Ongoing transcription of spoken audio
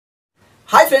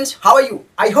Hi friends, how are you?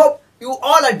 I hope you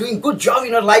all are doing good job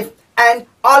in your life and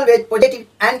always positive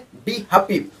and be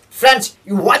happy. Friends,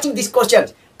 you watching this question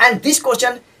and this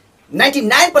question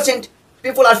 99%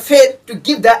 people are fail to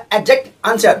give the exact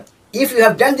answer. If you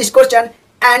have done this question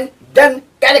and done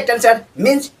correct answer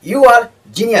means you are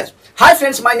genius. Hi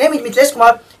friends, my name is Mitresh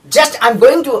Kumar. Just I'm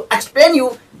going to explain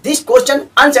you this question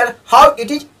answer how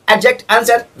it is exact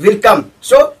answer will come.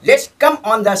 So let's come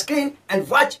on the screen and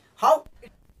watch how.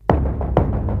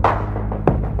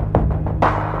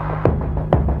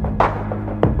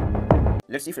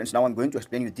 Let's see friends, now I'm going to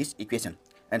explain you this equation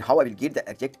and how I will get the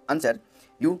exact answer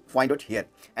you find out here.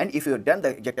 And if you have done the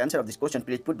exact answer of this question,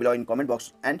 please put below in comment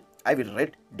box and I will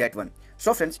read that one.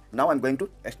 So friends, now I'm going to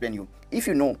explain you. If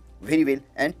you know very well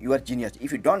and you are genius.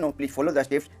 If you don't know, please follow the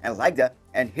steps and like the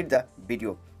and hit the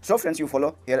video. So friends, you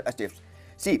follow here steps.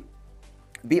 See,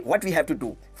 what we have to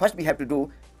do. First we have to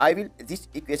do, this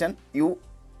equation you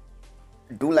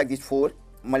do like this: 4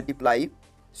 multiply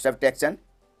subtraction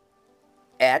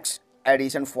x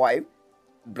addition 5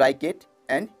 bracket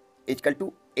and equal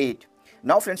to 8.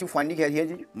 Now friends, you find here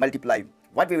is multiply.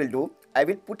 What we will do, I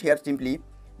will put here simply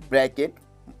bracket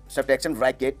subtraction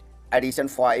bracket addition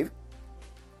 5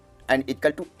 and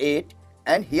equal to 8,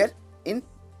 and here in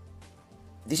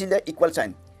this is the equal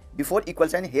sign. Before equal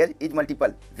sign here is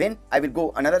multiple. When I will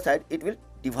go another side, it will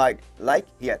divide like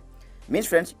here. Means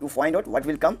friends, you find out what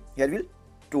will come here will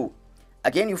 2.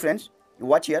 Again you friends, you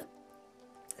watch here.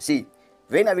 See,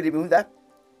 when I will remove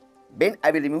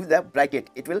the bracket,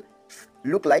 it will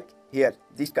look like here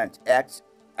this kind: x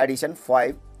addition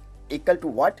 5 equal to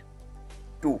what?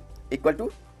 2, equal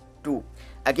to 2.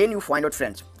 Again you find out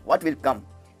friends what will come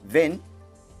when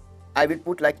I will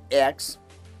put like x,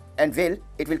 and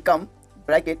it will come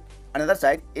bracket another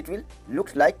side, it will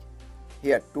look like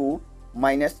here 2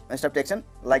 minus subtraction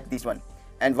like this one,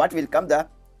 and what will come the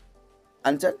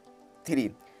answer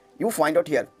 3. You find out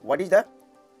here what is the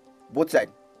both side,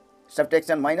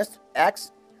 subtraction minus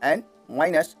x and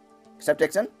minus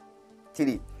subtraction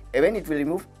 3. Even it will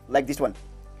remove like this one.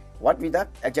 What will the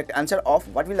exact answer of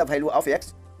what will the value of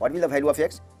x? What will the value of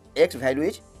x? X value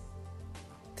is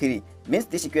 3. Means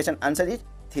this equation answer is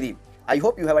 3. I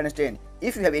hope you have understand.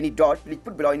 If you have any doubt, please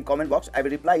put below in comment box. I will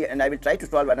reply and I will try to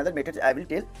solve another method. I will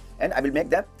tell and I will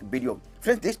make the video.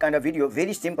 Friends, this kind of video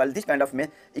very simple. This kind of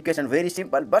equation very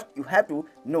simple, but you have to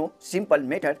know simple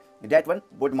method. That one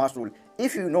Bodmas rule.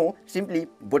 If you know simply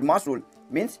Bodmas rule,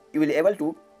 means you will able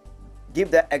to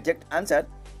give the exact answer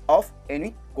of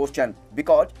any question,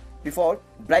 because before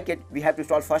bracket we have to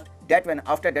solve first that one,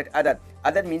 after that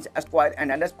other means a square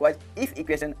and under square. If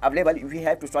equation available, we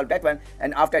have to solve that one,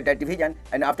 and after that division,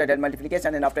 and after that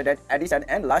multiplication, and after that addition,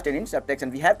 and last and in subtraction.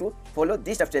 We have to follow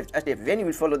this step. When you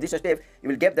will follow this step, you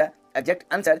will get the exact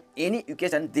answer any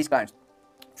equation this kind.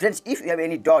 Friends, if you have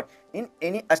any doubt in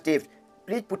any step,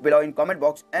 please put below in comment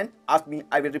box and ask me.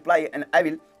 I will reply and I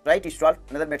will try to solve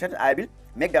another method. I will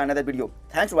make the another video.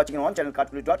 Thanks for watching on channel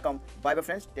calculus.com. Bye bye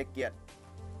friends, take care.